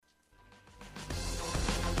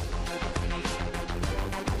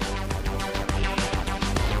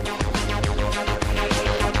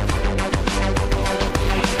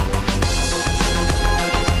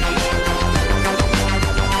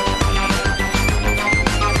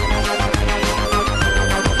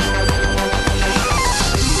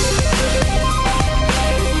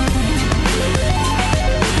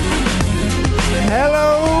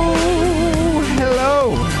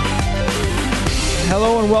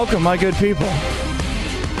welcome, my good people.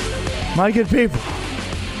 My good people.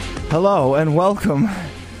 Hello, and welcome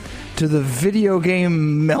to the video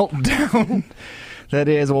game meltdown. That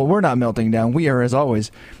is, well, we're not melting down. We are, as always,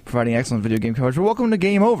 providing excellent video game coverage. But welcome to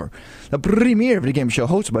Game Over, the premier video game show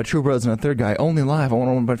hosted by True Brothers and a Third Guy, only live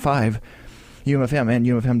on 101.5 UMFM and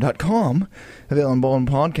UMFM.com. Available in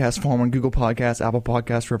podcast form on Google Podcasts, Apple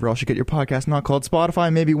Podcasts, wherever else you get your podcast, not called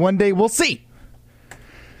Spotify. Maybe one day we'll see.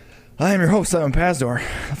 I am your host, Simon Pazdor,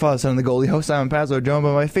 the father, son, and the goalie host, Simon Pazdor, joined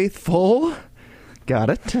by my faithful, got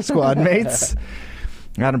it, squad mates,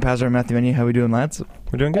 Adam Pazdor and Matthew Menu. How we doing, lads?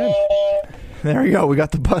 We're doing good. There we go. We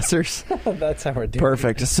got the buzzers. That's how we're doing.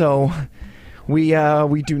 Perfect. So we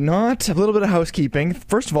do not. A little bit of housekeeping.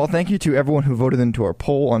 First of all, thank you to everyone who voted into our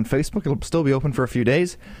poll on Facebook. It'll still be open for a few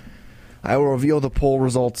days. I will reveal the poll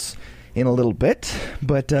results in a little bit,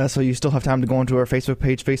 but so you still have time to go onto our Facebook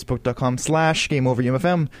page,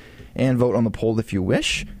 facebook.com/GameOverUMFM, and vote on the poll if you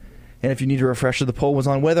wish. And if you need a refresher, the poll was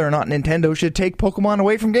on whether or not Nintendo should take Pokemon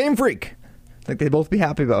away from Game Freak. I think they'd both be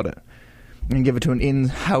happy about it. And give it to an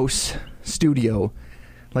in-house studio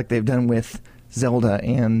like they've done with Zelda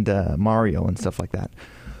and Mario and stuff like that.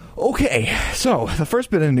 Okay, so the first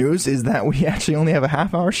bit of news is that we actually only have a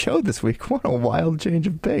half-hour show this week. What a wild change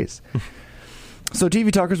of pace. So TV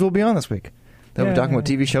Talkers will be on this week. They'll be talking about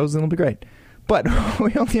TV shows, and it'll be great. But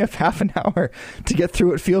we only have half an hour to get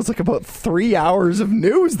through what feels like about 3 hours of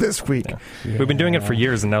news this week. Yeah. We've been doing it for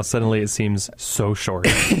years, and now suddenly it seems so short.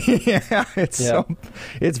 It's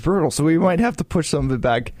brutal. So we might have to push some of it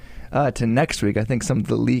back to next week. I think some of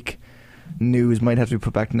the leak news might have to be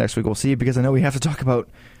put back to next week. We'll see, because I know we have to talk about,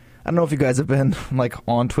 I don't know if you guys have been like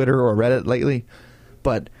on Twitter or Reddit lately,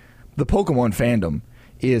 but the Pokemon fandom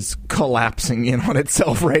is collapsing in on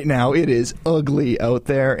itself right now. It is ugly out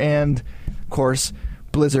there, and of course,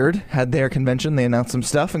 Blizzard had their convention. They announced some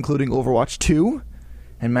stuff, including Overwatch 2.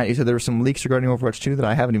 And Matt, you said there were some leaks regarding Overwatch 2 that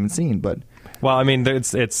I haven't even seen, but... Well, I mean,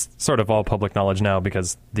 it's sort of all public knowledge now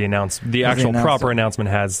because the actual proper announcement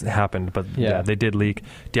has happened. But yeah, they did leak.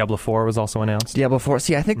 Diablo 4 was also announced. Diablo 4.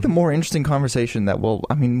 See, I think the more interesting conversation that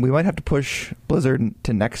we might have to push Blizzard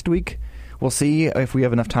to next week. We'll see if we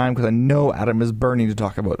have enough time, because I know Adam is burning to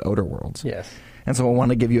talk about Outer Worlds. Yes. And so I want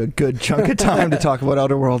to give you a good chunk of time to talk about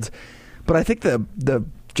Outer Worlds. But I think the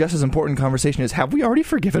just as important conversation is, have we already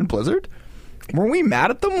forgiven Blizzard? Weren't we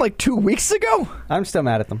mad at them like 2 weeks ago? I'm still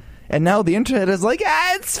mad at them. And now the internet is like,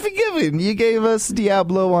 it's forgiven. You gave us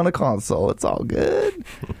Diablo on a console. It's all good.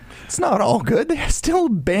 It's not all good. They still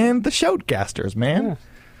banned the shoutcasters, man. Yeah.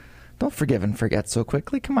 Don't forgive and forget so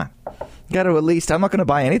quickly. Come on. Got to at least... I'm not going to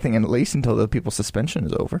buy anything at least until the people's suspension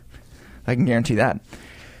is over. I can guarantee that.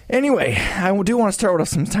 Anyway, I do want to start with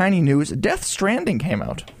some tiny news. Death Stranding came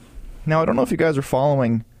out. Now, I don't know if you guys are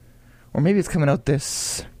following, or maybe it's coming out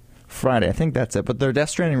this Friday. I think that's it. But their Death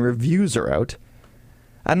Stranding reviews are out.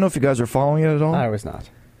 I don't know if you guys are following it at all. I was not.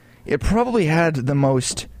 It probably had the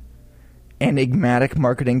most enigmatic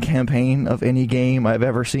marketing campaign of any game I've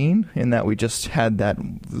ever seen, in that we just had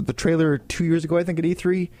the trailer 2 years ago, I think, at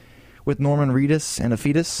E3, with Norman Reedus and a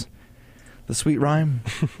fetus. The sweet rhyme.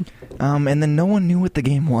 And then no one knew what the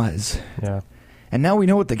game was. Yeah. And now we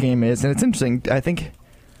know what the game is, and it's interesting. I think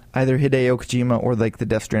either Hideo Kojima or like the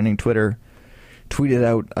Death Stranding Twitter tweeted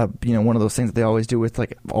out one of those things that they always do with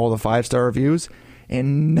like all the 5-star reviews,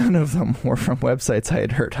 and none of them were from websites I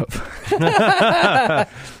had heard of.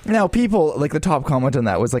 Now, people, like, the top comment on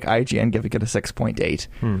that was like IGN giving it a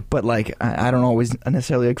 6.8. But like, I don't always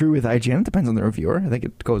necessarily agree with IGN. It depends on the reviewer. I think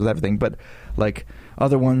it goes with everything. But like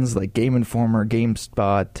other ones like Game Informer,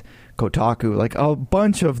 GameSpot, Kotaku, like a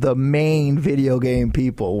bunch of the main video game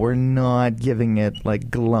people were not giving it like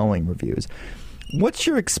glowing reviews. What's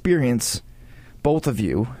your experience, both of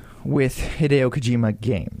you, with Hideo Kojima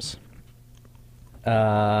games?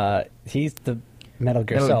 He's the Metal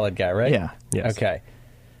Gear Solid guy, right? Yeah. Yes. Okay.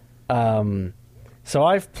 So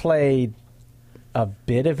I've played a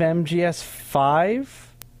bit of MGS5.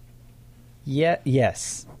 Yeah.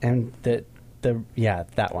 Yes. And that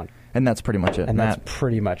one. And that's pretty much it. And Matt, that's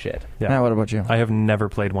pretty much it. Yeah. Matt, what about you? I have never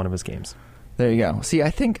played one of his games. There you go. See,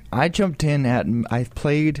 I think I jumped in I've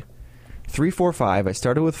played 3, 4, 5. I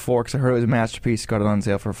started with 4 because I heard it was a masterpiece. Got it on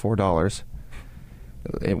sale for $4.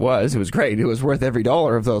 It was great. It was worth every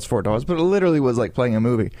dollar of those $4, but it literally was like playing a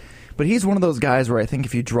movie. But he's one of those guys where I think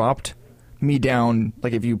if you dropped me down,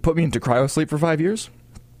 like if you put me into cryosleep for 5 years,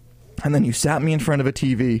 and then you sat me in front of a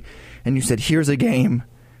TV and you said, here's a game,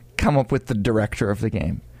 come up with the director of the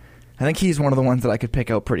game. I think he's one of the ones that I could pick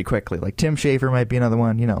out pretty quickly. Like Tim Schafer might be another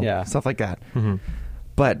one, stuff like that. Mm-hmm.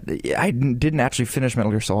 But I didn't actually finish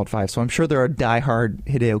Metal Gear Solid 5, so I'm sure there are diehard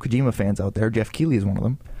Hideo Kojima fans out there. Jeff Keighley is one of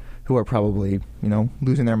them, who are probably,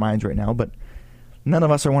 losing their minds right now, but none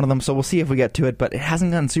of us are one of them, so we'll see if we get to it, but it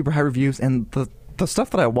hasn't gotten super high reviews, and the stuff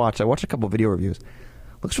that I watched a couple video reviews,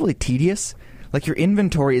 looks really tedious. Like, your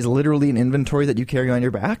inventory is literally an inventory that you carry on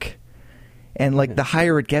your back, and, like, the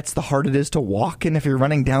higher it gets, the harder it is to walk, and if you're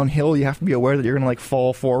running downhill, you have to be aware that you're going to, like,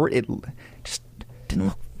 fall forward. It just didn't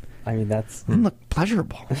look... didn't look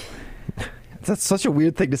pleasurable. That's such a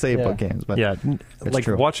weird thing to say about games, but like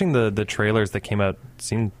true. Watching the trailers that came out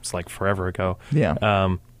seems like forever ago.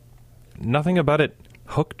 Yeah. Nothing about it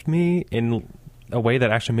hooked me in a way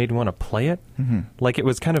that actually made me want to play it. Mm-hmm. Like, it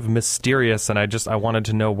was kind of mysterious, and I wanted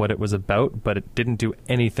to know what it was about, but it didn't do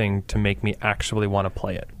anything to make me actually want to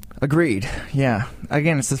play it. Agreed. Yeah.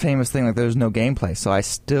 Again, it's the famous thing, like, there's no gameplay, so I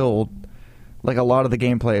still... Like, a lot of the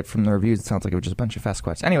gameplay from the reviews, it sounds like it was just a bunch of fast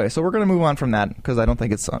quests. Anyway, so we're going to move on from that, because I don't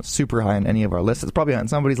think it's super high on any of our lists. It's probably on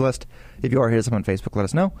somebody's list. If you are, hit us up on Facebook, let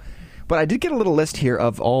us know. But I did get a little list here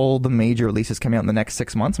of all the major releases coming out in the next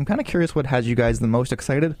 6 months. I'm kind of curious what has you guys the most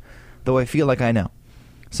excited, though I feel like I know.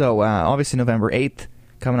 So, obviously, November 8th,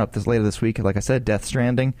 coming up later this week, like I said, Death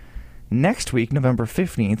Stranding. Next week, November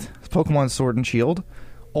 15th, Pokemon Sword and Shield.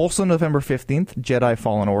 Also November 15th, Jedi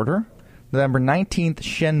Fallen Order. November 19th,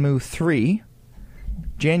 Shenmue 3.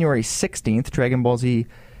 January 16th, Dragon Ball Z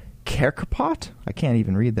Kakarot? I can't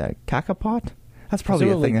even read that. Kakapot? That's probably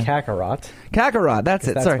a thing. Kakarot. Kakarot, that's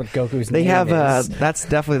it. That's sorry. what Goku's they name have, is. That's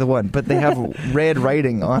definitely the one. But they have red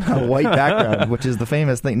writing on a white background, which is the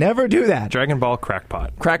famous thing. Never do that. Dragon Ball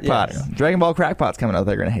Crackpot. Crackpot. Yes. Dragon Ball Crackpot's coming out.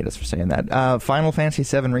 They're going to hate us for saying that. Final Fantasy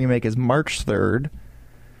VII Remake is March 3rd.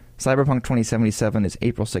 Cyberpunk 2077 is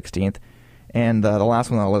April 16th. And the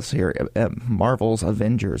last one on the list here, Marvel's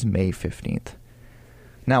Avengers, May 15th.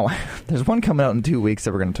 Now, there's one coming out in 2 weeks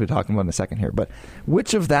that we're going to be talking about in a second here, but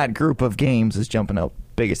which of that group of games is jumping out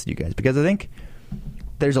biggest to you guys? Because I think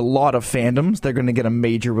there's a lot of fandoms that are going to get a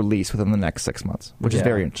major release within the next 6 months, which is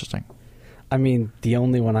very interesting. I mean, the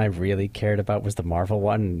only one I really cared about was the Marvel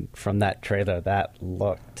one. From that trailer, that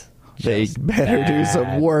looked... They better do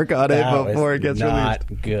some work on it before it gets released.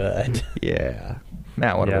 Not good. Yeah.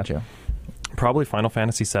 Matt, what about you? Probably Final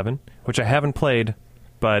Fantasy VII, which I haven't played,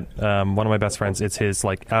 but one of my best friends, it's his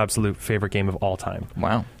absolute favorite game of all time.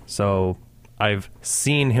 Wow. So I've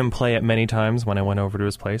seen him play it many times when I went over to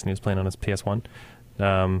his place and he was playing on his PS1.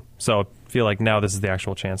 So I feel like now this is the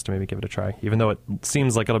actual chance to maybe give it a try, even though it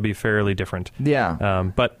seems like it'll be fairly different.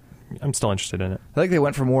 Yeah. But I'm still interested in it. I think they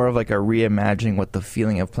went for more of a reimagining what the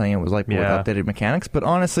feeling of playing it was like with updated mechanics. But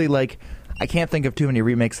honestly, I can't think of too many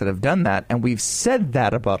remakes that have done that, and we've said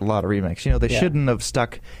that about a lot of remakes. They shouldn't have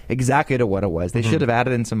stuck exactly to what it was. They should have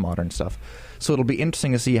added in some modern stuff. So it'll be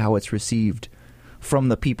interesting to see how it's received from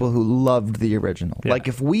the people who loved the original. Yeah. Like,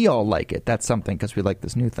 if we all like it, that's something, because we like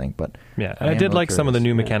this new thing. But yeah, and I did like some of the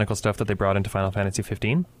new mechanical stuff that they brought into Final Fantasy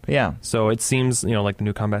 15. Yeah. So it seems, like the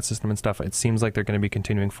new combat system and stuff, it seems like they're going to be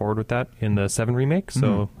continuing forward with that in the 7 remake.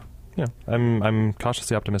 So... Yeah, I'm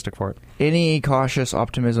cautiously optimistic for it. Any cautious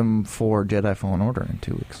optimism for Jedi Fallen Order in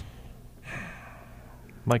 2 weeks?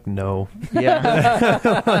 No. Yeah.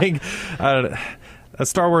 A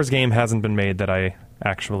Star Wars game hasn't been made that I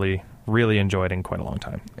actually really enjoyed in quite a long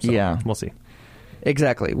time. So yeah. We'll see.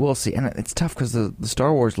 Exactly. We'll see. And it's tough because the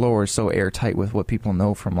Star Wars lore is so airtight with what people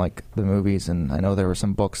know from, the movies. And I know there were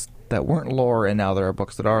some books that weren't lore, and now there are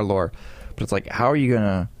books that are lore. But it's how are you going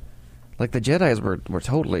to... the Jedis were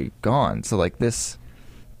totally gone. So, this...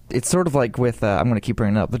 It's sort of like with... I'm going to keep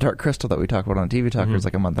bringing it up. The Dark Crystal that we talked about on TV Talkers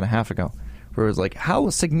a month and a half ago. Where it was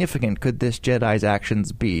how significant could this Jedi's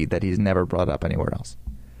actions be that he's never brought up anywhere else?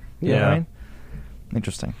 You know what I mean?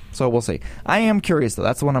 Interesting. So, we'll see. I am curious, though.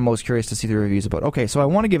 That's the one I'm most curious to see the reviews about. Okay, so I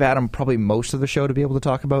want to give Adam probably most of the show to be able to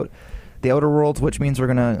talk about The Outer Worlds, which means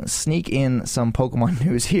we're going to sneak in some Pokemon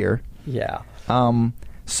news here. Yeah.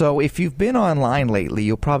 So if you've been online lately,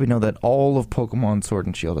 you'll probably know that all of Pokemon Sword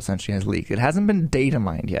and Shield essentially has leaked. It hasn't been data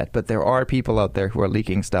mined yet, but there are people out there who are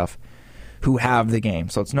leaking stuff who have the game.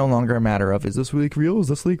 So it's no longer a matter of, is this leak real? Is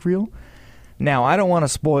this leak real? Now, I don't want to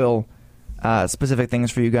spoil specific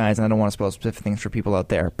things for you guys, and I don't want to spoil specific things for people out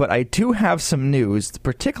there. But I do have some news.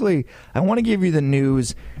 Particularly, I want to give you the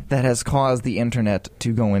news that has caused the internet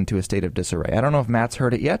to go into a state of disarray. I don't know if Matt's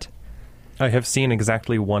heard it yet. I have seen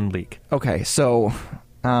exactly one leak. Okay, so...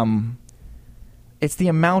 it's the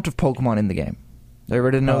amount of Pokemon in the game.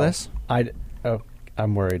 Everybody didn't know this?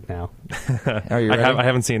 I'm worried now. Are you ready? I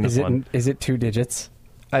haven't seen this one. Is it 2 digits?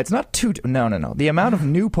 It's not two. No. The amount of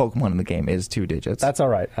new Pokemon in the game is 2 digits. That's all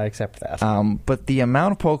right. I accept that. But the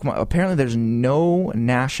amount of Pokemon, apparently there's no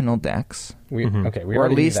national dex. Okay, we or at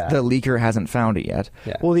already least knew that. the leaker hasn't found it yet.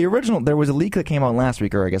 Yeah. Well, the original, there was a leak that came out last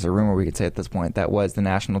week, or I guess a rumor we could say at this point, that was the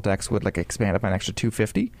national dex would like expand up by an extra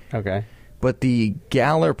 250. Okay. But the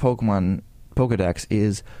Galar Pokemon Pokedex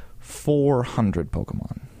is 400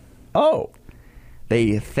 Pokemon. Oh.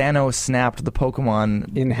 They Thanos snapped the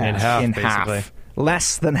Pokemon In half. Basically.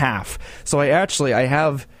 Less than half. So I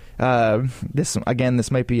have this again.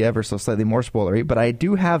 This might be ever so slightly more spoilery, but I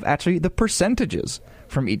do have actually the percentages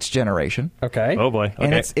from each generation. Okay. Oh boy. Okay.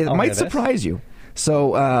 And it might surprise you.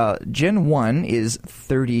 So Gen 1 is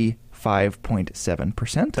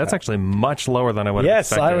 35.7%. That's actually much lower than I would have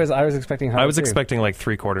expected. Yes, I was expecting higher. I was expecting like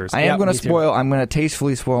 3/4. I am going to spoil. I'm going to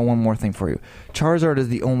tastefully spoil one more thing for you. Charizard is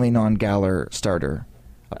the only non-Galar starter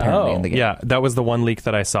apparently in the game. Yeah, that was the one leak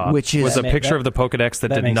that I saw. Which is was a picture of the Pokedex that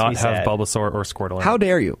did not have Bulbasaur or Squirtle in it. How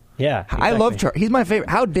dare you? Yeah, exactly. I love Charizard. He's my favorite.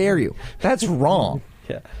 How dare you? That's wrong.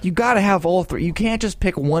 Yeah. You got to have all three. You can't just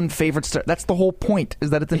pick one favorite star. That's the whole point,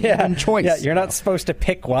 is that it's an even choice. Yeah, you're not supposed to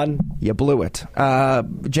pick one. You blew it.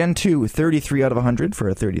 Gen 2, 33 out of 100 for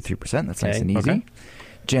a 33%. That's nice and easy. Okay.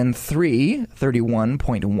 Gen 3,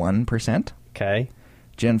 31.1%. Okay.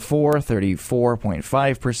 Gen 4,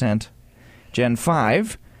 34.5%. Gen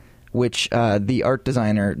 5, which the art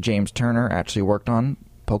designer James Turner actually worked on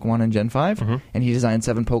Pokemon in Gen 5, and he designed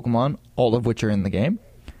 7 Pokemon, all of which are in the game.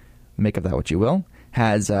 Make of that what you will.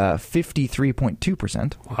 Has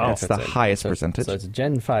 53.2%. Wow. That's the highest percentage. So it's a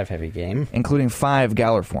Gen 5 heavy game. Including 5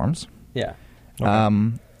 Galar forms. Yeah.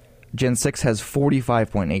 Okay. Gen 6 has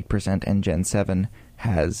 45.8%, and Gen 7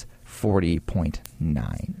 has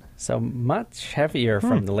 40.9%. So much heavier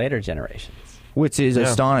from the later generations. Which is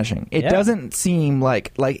astonishing. It doesn't seem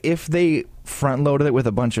like if they front-loaded it with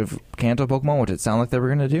a bunch of Kanto Pokemon, which it sounded like they were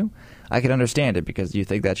going to do, I could understand it because you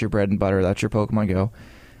think that's your bread and butter, that's your Pokemon Go.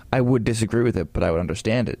 I would disagree with it, but I would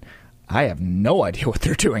understand it. I have no idea what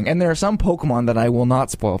they're doing. And there are some Pokemon that I will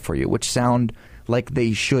not spoil for you, which sound like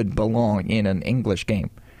they should belong in an English game.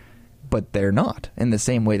 But they're not, in the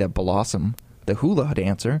same way that Blossom, the hula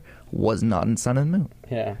dancer, was not in Sun and Moon.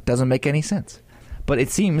 Yeah. Doesn't make any sense. But it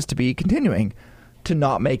seems to be continuing to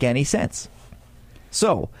not make any sense.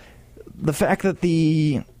 So, the fact that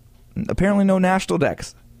the apparently no national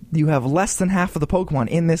dex, you have less than half of the Pokemon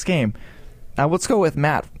in this game. Now, let's go with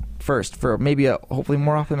Matt first for maybe a hopefully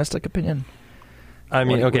more optimistic opinion. I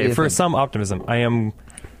mean, What do okay, you for think? some optimism, I am...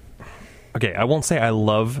 Okay, I won't say I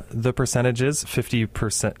love the percentages.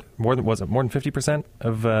 50%, more than 50%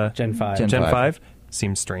 of Gen 5. Gen Gen 5. 5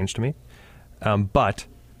 seems strange to me. But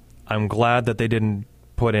I'm glad that they didn't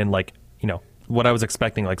put in what I was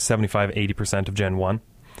expecting, like 75-80% of Gen 1,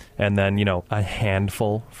 and then a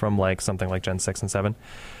handful from something like Gen 6 and 7.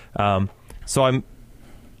 So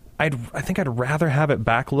I think I'd rather have it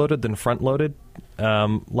backloaded than front loaded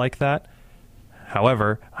like that.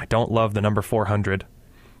 However, I don't love the number 400.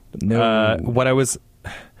 No. What I was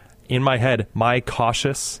in my head, my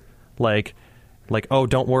cautious oh,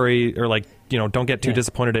 don't worry, or don't get too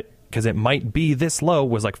disappointed because it might be this low,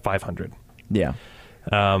 was 500. Yeah.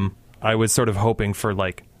 I was sort of hoping for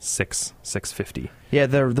 650. Yeah,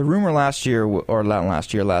 the rumor last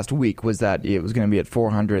week was that it was going to be at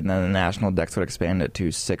 400, and then the national dex would expand it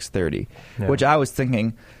to 630, which I was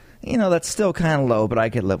thinking, that's still kind of low, but I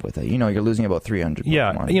could live with it. You're losing about 300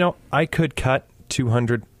 Pokemon. Yeah, I could cut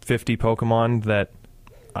 250 Pokemon that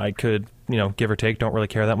I could, give or take, don't really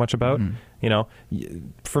care that much about.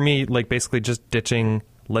 For me, basically just ditching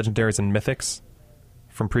legendaries and mythics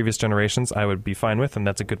from previous generations, I would be fine with, and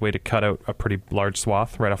that's a good way to cut out a pretty large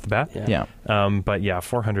swath right off the bat. Yeah. But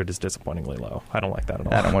 400 is disappointingly low. I don't like that at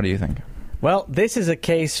all. Adam, what do you think? Well, this is a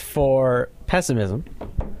case for pessimism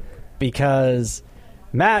because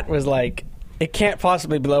Matt was like, it can't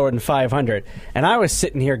possibly be lower than 500. And I was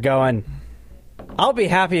sitting here going, I'll be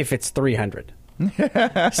happy if it's 300.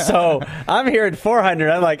 So I'm hearing 400.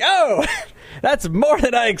 I'm like, oh, that's more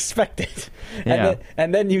than I expected. Yeah.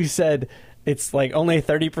 And then you said it's only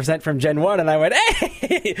 30% from Gen 1, and I went,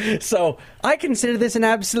 hey! So I consider this an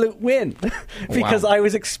absolute win because I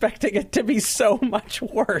was expecting it to be so much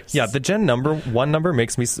worse. Yeah, the Gen 1 number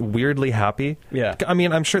makes me weirdly happy. Yeah. I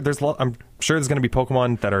mean, I'm sure there's going to be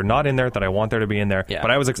Pokemon that are not in there that I want there to be in there. Yeah. But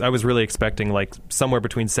I was really expecting somewhere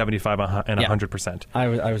between 75 and 100%. I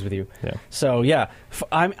was with you. Yeah. So yeah,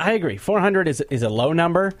 I agree. 400 is a low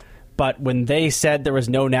number, but when they said there was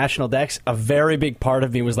no national dex, a very big part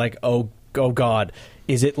of me was like, oh God,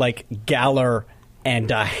 is it Galar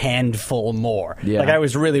and a handful more? Yeah. I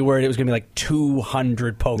was really worried it was going to be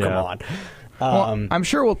 200 Pokemon. Well, I'm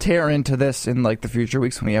sure we'll tear into this in like the future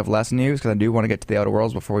weeks when we have less news, because I do want to get to the Outer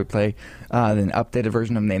Worlds before we play an updated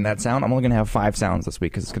version of Name That Sound. I'm only going to have 5 sounds this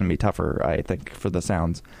week because it's going to be tougher, I think, for the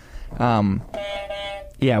sounds.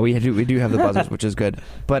 Yeah, we do have the buzzers, which is good.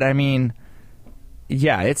 But I mean,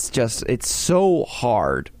 yeah, it's so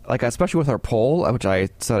hard. Like, especially with our poll, which I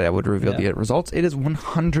said I would reveal the results, it is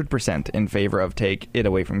 100% in favor of take it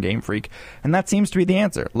away from Game Freak. And that seems to be the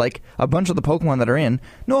answer. Like, a bunch of the Pokemon that are in,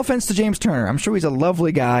 no offense to James Turner, I'm sure he's a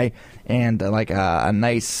lovely guy and like a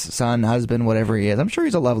nice son, husband, whatever he is. I'm sure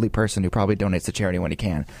he's a lovely person who probably donates to charity when he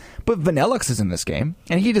can. But Vanillix is in this game,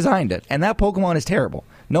 and he designed it, and that Pokemon is terrible.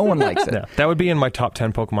 No one likes it. Yeah, that would be in my top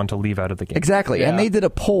 10 Pokemon to leave out of the game. Exactly, and they did a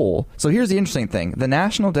poll. So here's the interesting thing. The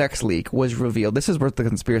National Dex leak was revealed. This is where the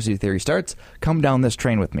conspiracy theory starts. Come down this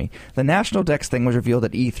train with me. The National Dex thing was revealed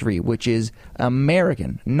at E3, which is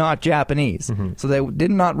American, not Japanese. Mm-hmm. So they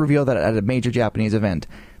did not reveal that at a major Japanese event.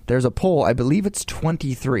 There's a poll, I believe it's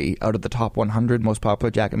 23 out of the top 100 most popular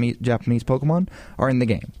Japanese Pokemon are in the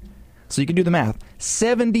game. So you can do the math.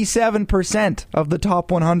 77% of the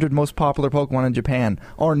top 100 most popular Pokemon in Japan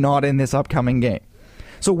are not in this upcoming game.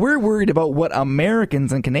 So we're worried about what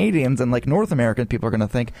Americans and Canadians and like North American people are going to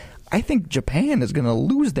think. I think Japan is going to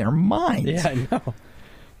lose their minds. Yeah, I know.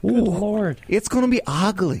 Good Lord. It's going to be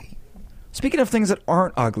ugly. Speaking of things that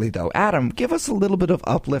aren't ugly, though, Adam, give us a little bit of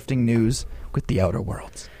uplifting news with the Outer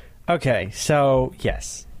Worlds. Okay, so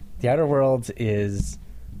yes. The Outer Worlds is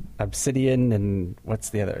Obsidian, and what's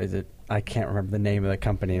the other? Is it? I can't remember the name of the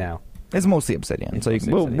company now. It's mostly Obsidian, so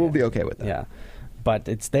we'll be okay with that. Yeah, but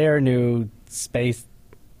it's their new space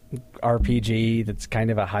RPG that's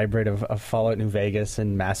kind of a hybrid of Fallout New Vegas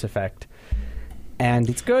and Mass Effect, and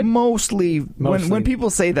it's good. Mostly. When people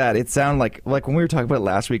say that, it sounds like when we were talking about it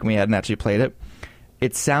last week and we hadn't actually played it,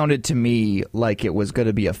 it sounded to me like it was going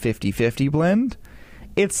to be a 50-50 blend.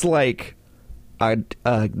 It's like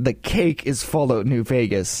the cake is Fallout New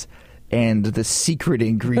Vegas, and the secret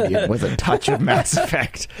ingredient was a touch of Mass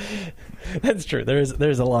Effect. That's true.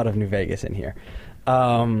 There's a lot of New Vegas in here,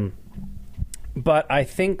 but I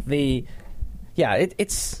think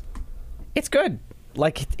it's good.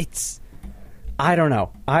 Like it's I don't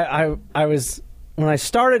know. I was when I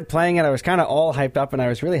started playing it, I was kind of all hyped up and I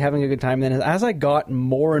was really having a good time. And then as I got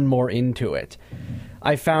more and more into it,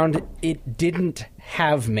 I found it didn't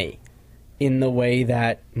have me in the way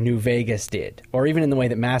that New Vegas did, or even in the way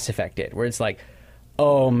that Mass Effect did, where it's like,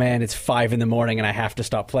 oh man, it's 5 a.m. and I have to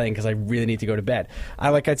stop playing because I really need to go to bed.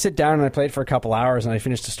 I'd sit down and I played for a couple hours and I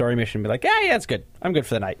finished the story mission and be like, yeah, it's good. I'm good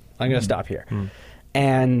for the night. I'm going to stop here.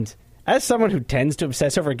 And as someone who tends to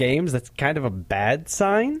obsess over games, that's kind of a bad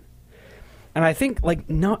sign. And I think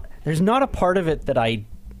there's not a part of it that I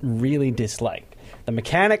really dislike. The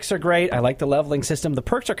mechanics are great. I like the leveling system. The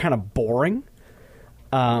perks are kind of boring.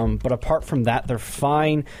 But apart from that, they're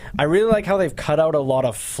fine. I really like how they've cut out a lot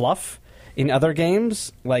of fluff in other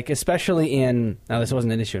games, like especially in... Now, this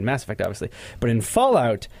wasn't an issue in Mass Effect, obviously, but in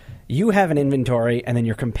Fallout, you have an inventory, and then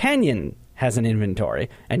your companion has an inventory,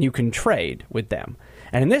 and you can trade with them.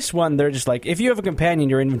 And in this one, they're just like, if you have a companion,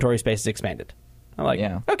 your inventory space is expanded. I'm like,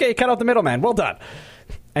 okay, cut out the middleman. Well done.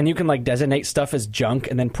 And you can designate stuff as junk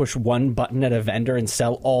and then push one button at a vendor and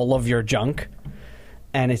sell all of your junk.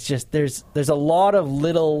 And it's just, there's a lot of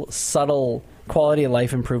little subtle quality of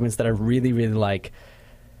life improvements that I really, really like.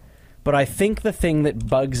 But I think the thing that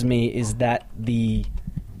bugs me is that the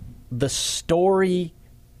story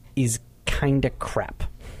is kind of crap.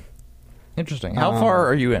 Interesting. How far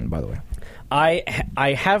are you in, by the way?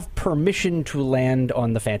 I have permission to land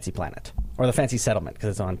on the Fancy Planet. Or the Fancy Settlement, because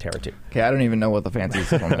it's on Terra 2. Okay, I don't even know what the Fancy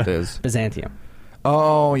Settlement is. Byzantium.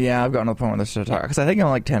 Oh, yeah, I've gotten to the point where this is talk. Because I think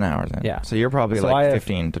I'm 10 hours in. Yeah. So you're probably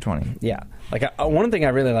 15 to 20. Yeah. One thing I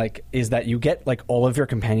really like is that you get all of your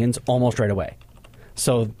companions almost right away.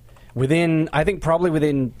 So within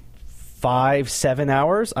 5-7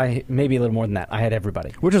 hours, maybe a little more than that, I had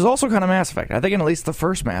everybody. Which is also kind of Mass Effect. I think in at least the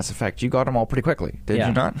first Mass Effect, you got them all pretty quickly. Did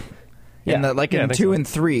you not? Yeah. In 2 and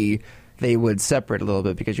 3, they would separate a little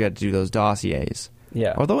bit because you had to do those dossiers.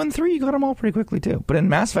 Yeah. Although in 3, you got them all pretty quickly, too. But in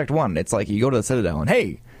Mass Effect 1, it's like you go to the Citadel and,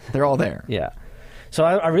 hey, they're all there. Yeah. So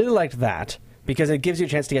I really liked that because it gives you a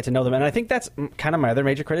chance to get to know them. And I think that's kind of my other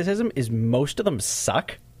major criticism is most of them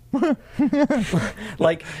suck. I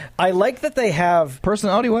like that they have...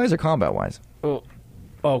 Personality-wise or combat-wise? Well,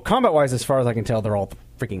 combat-wise, as far as I can tell, they're all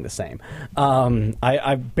freaking the same.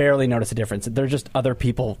 I barely notice a difference. They're just other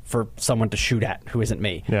people for someone to shoot at who isn't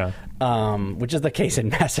me. Yeah. Which is the case in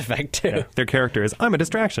Mass Effect 2. Yeah. Their character is, I'm a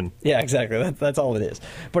distraction. Yeah, exactly. That's all it is.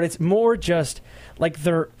 But it's more just like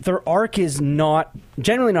their arc is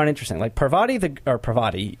generally not interesting. Like Parvati,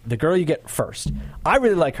 the girl you get first. I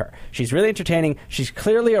really like her. She's really entertaining. She's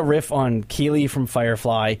clearly a riff on Keeley from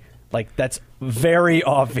Firefly. Like, that's very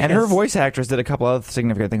obvious. And her voice actress did a couple other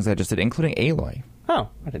significant things I just did, including Aloy. Oh,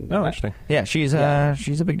 I didn't know that. Interesting. Yeah, she's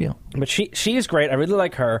a big deal. But she is great. I really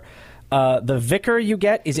like her. The vicar you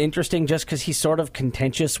get is interesting just because he's sort of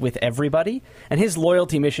contentious with everybody. And his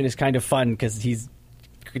loyalty mission is kind of fun because he's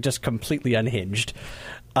just completely unhinged.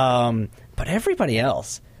 But everybody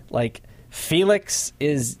else, like Felix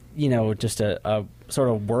is, just a sort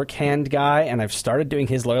of work hand guy, and I've started doing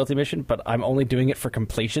his loyalty mission, but I'm only doing it for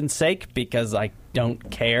completion's sake because I don't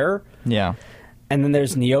care. Yeah. And then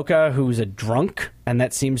there's Nyoka, who's a drunk, and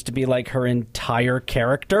that seems to be like her entire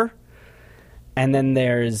character. And then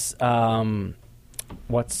there's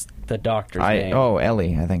what's the doctor's name? Oh,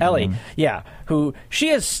 Ellie, I think. Ellie, yeah, who she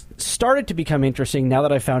has started to become interesting now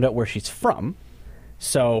that I found out where she's from.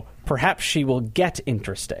 So perhaps she will get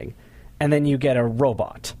interesting. And then you get a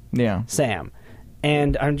robot, Sam.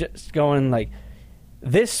 And I'm just going like,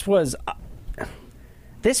 this was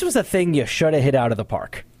a thing you should have hit out of the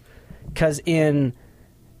park. Because in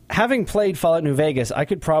having played Fallout New Vegas, I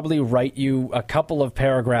could probably write you a couple of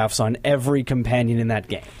paragraphs on every companion in that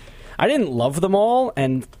game. I didn't love them all,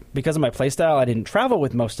 and because of my playstyle, I didn't travel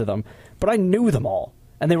with most of them, but I knew them all,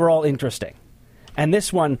 and they were all interesting. And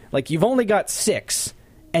this one, like, you've only got 6,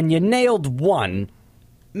 and you nailed 1,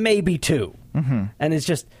 maybe 2. Mm-hmm. And it's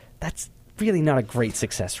just, that's really not a great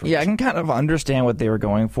success rate. Yeah, I can kind of understand what they were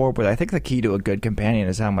going for, but I think the key to a good companion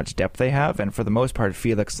is how much depth they have, and for the most part,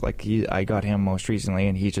 Felix, like, I got him most recently,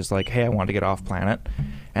 and he's just like, hey, I want to get off planet.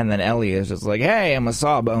 And then Ellie is just like, hey, I'm a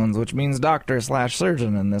Sawbones, which means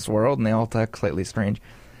doctor/surgeon in this world, and they all talk slightly strange.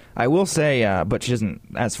 I will say, but she doesn't,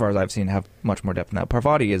 as far as I've seen, have much more depth than that.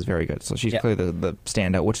 Parvati is very good, so she's clearly the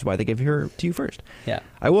standout, which is why they gave her to you first. Yeah.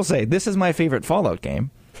 I will say, this is my favorite Fallout game.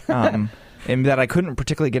 In that I couldn't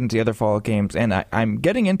particularly get into the other Fallout games, and I'm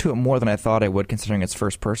getting into it more than I thought I would, considering it's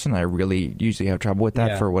first person. I really usually have trouble with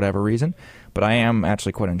that for whatever reason, but I am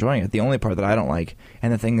actually quite enjoying it. The only part that I don't like,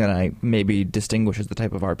 and the thing that I maybe distinguishes the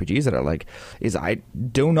type of RPGs that I like, is I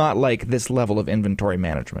do not like this level of inventory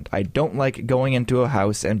management. I don't like going into a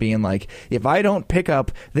house and being like, if I don't pick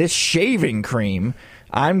up this shaving cream,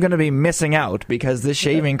 I'm going to be missing out because this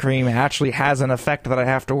shaving cream actually has an effect that I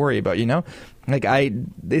have to worry about, Like,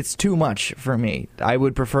 it's too much for me. I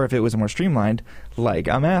would prefer if it was more streamlined, like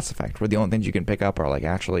a Mass Effect, where the only things you can pick up are, like,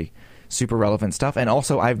 actually super relevant stuff. And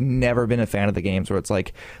also, I've never been a fan of the games where it's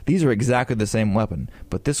like, these are exactly the same weapon,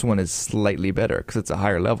 but this one is slightly better because it's a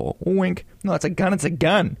higher level. Wink. No, it's a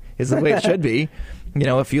gun, is the way it should be.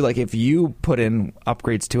 If you put in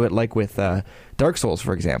upgrades to it, like with Dark Souls,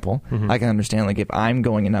 for example, I can understand, like, if I'm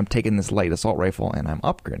going and I'm taking this light assault rifle and I'm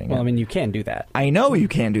upgrading it. Well, I mean, you can do that. I know you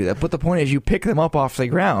can do that, but the point is you pick them up off the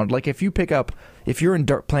ground. Like, if you're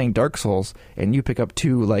playing Dark Souls and you pick up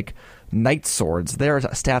 2, like, knight swords, their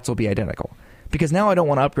stats will be identical. Because now I don't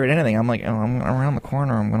want to upgrade anything. I'm like, I'm around the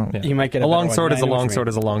corner. I'm going to... You might get a long sword is a long sword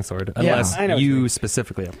is a long sword, unless you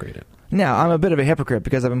specifically upgrade it. Now, I'm a bit of a hypocrite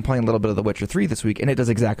because I've been playing a little bit of The Witcher 3 this week, and it does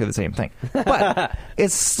exactly the same thing. But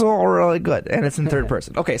it's still really good, and it's in third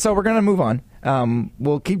person. Okay, so we're going to move on.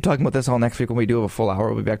 We'll keep talking about this all next week when we do have a full hour.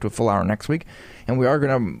 We'll be back to a full hour next week. And we are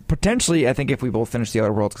going to potentially, I think if we both finish The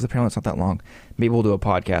Outer Worlds, because apparently it's not that long, maybe we'll do a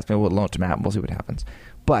podcast. Maybe we'll loan it to Matt, and we'll see what happens.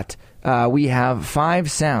 But we have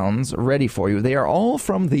 5 sounds ready for you. They are all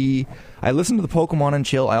from I listened to the Pokemon and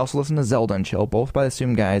Chill. I also listened to Zelda and Chill, both by the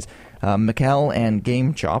same guys. Mikkel and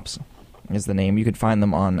Game Chops is the name. You can find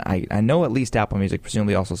them on, I know at least Apple Music,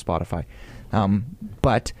 presumably also Spotify.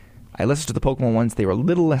 But I listened to the Pokemon ones. They were a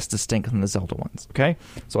little less distinct than the Zelda ones, okay?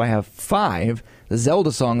 So I have 5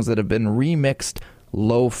 Zelda songs that have been remixed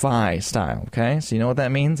lo-fi style, okay? So you know what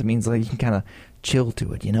that means? It means like you can kind of chill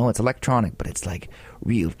to it, It's electronic, but it's like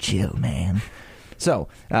real chill, man. So,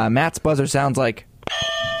 Matt's buzzer sounds like,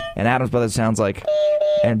 and Adam's buzzer sounds like,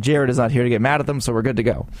 and Jared is not here to get mad at them, so we're good to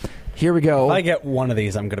go. Here we go. If I get one of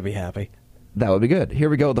these, I'm going to be happy. That would be good. Here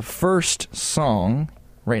we go. The first song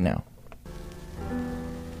right now.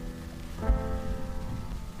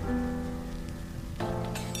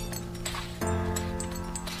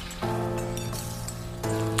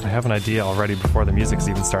 I have an idea already before the music's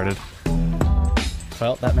even started.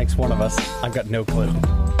 Well, that makes one of us. I've got no clue.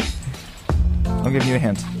 I'll give you a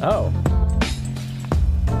hint. Oh.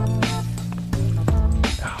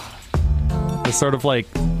 The sort of like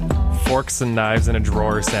forks and knives in a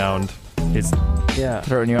drawer sound is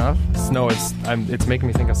throwing you off. No, it's making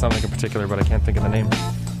me think of something in particular, but I can't think of the name.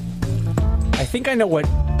 I think I know what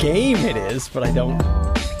game it is, but I don't.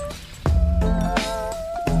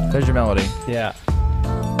 There's your melody. Yeah.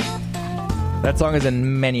 That song is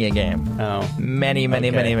in many a game. Oh, many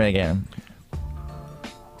game.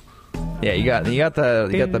 Yeah, you got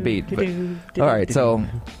the beat. But, all right, so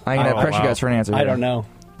I'm gonna press you guys for an answer. I don't know.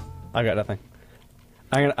 I got nothing.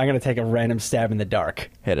 I'm gonna take a random stab in the dark.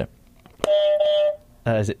 Hit it.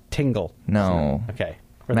 Is it Tingle? No. Okay.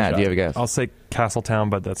 Matt, do you have a guess? I'll say Castletown,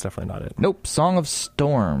 but that's definitely not it. Nope. Song of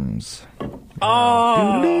Storms.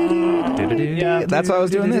 Oh! Yeah, that's why I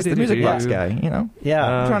was doing this. The music box guy, you know? Yeah.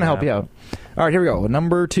 I'm trying to help you out. All right, here we go.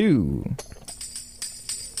 Number 2.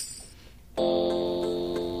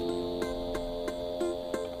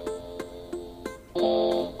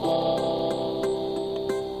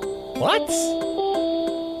 What?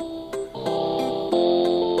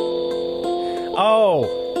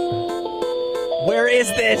 Oh. Where is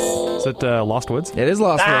this? Is it Lost Woods? It is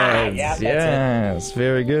Lost Woods. Yeah, yes,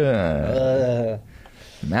 very good.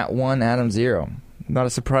 Matt 1, Adam 0. Not a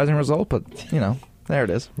surprising result, but, you know, there it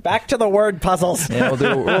is. Back to the word puzzles. Yeah,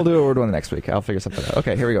 we'll do a word one next week. I'll figure something out.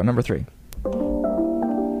 Okay, here we go. Number 3.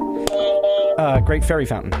 Great Fairy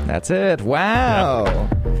Fountain. That's it. Wow. Yeah.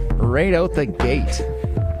 Right out the gate.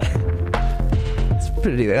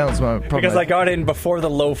 That was because I got in before the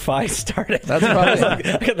lo-fi started. That's probably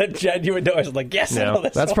I got the genuine noise. I was like, yes, I know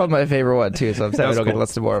this That's one. probably my favorite one too. So I'm sad we don't get to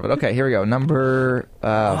listen to more of it. Okay, here we go. Number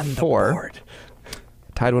 4.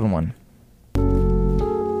 Tied 1-1.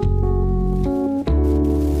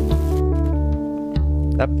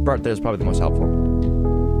 That part there is probably the most helpful.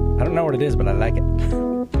 I don't know what it is, but I like it.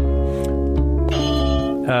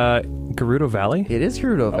 Gerudo Valley? It is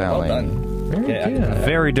Gerudo Valley. Well done. Very good.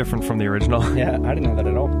 Very different from the original. Yeah, I didn't know that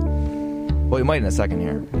at all. Well, you might in a second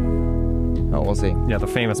here. Oh, we'll see. Yeah, the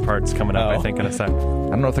famous part's coming up, I think, in a sec. I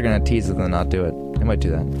don't know if they're going to tease it and then not do it. They might do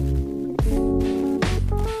that.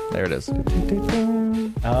 There it is.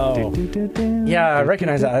 Oh. Yeah, I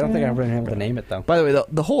recognize that. I don't think I've been able to name it, though. By the way,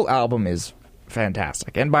 the whole album is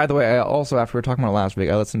fantastic. And by the way, I also, after we were talking about it last week,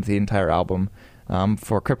 I listened to the entire album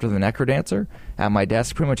for Crypt of the Necrodancer at my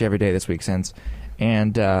desk pretty much every day this week since.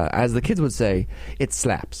 And as the kids would say, it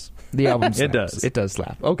slaps. The album slaps. It does. It does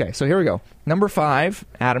slap. Okay, so here we go. Number 5,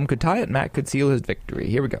 Adam could tie it, Matt could seal his victory.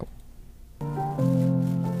 Here we go. Oh,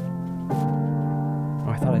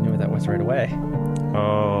 I thought I knew what that was right away.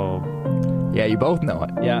 Oh. Yeah, you both know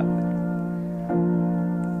it. Yeah.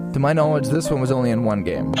 To my knowledge, this one was only in one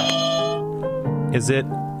game. Is it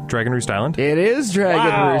Dragon Roost Island? It is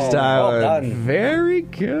Dragon Roost Island. Well done. Very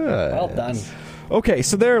good. Well done. Okay,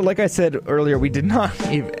 so there, like I said earlier, we did not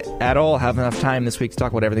at all have enough time this week to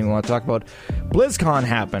talk about everything we want to talk about. BlizzCon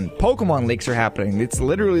happened. Pokemon leaks are happening. It's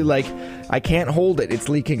literally like, I can't hold it. It's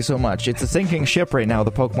leaking so much. It's a sinking ship right now,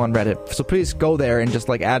 the Pokemon Reddit. So please go there and just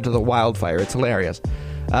like add to the wildfire. It's hilarious.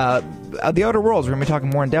 The Outer Worlds, we're going to be talking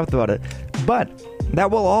more in depth about it. But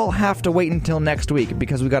that will all have to wait until next week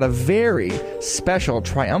because we got a very special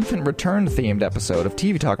Triumphant Return themed episode of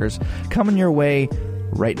TV Talkers coming your way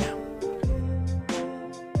right now.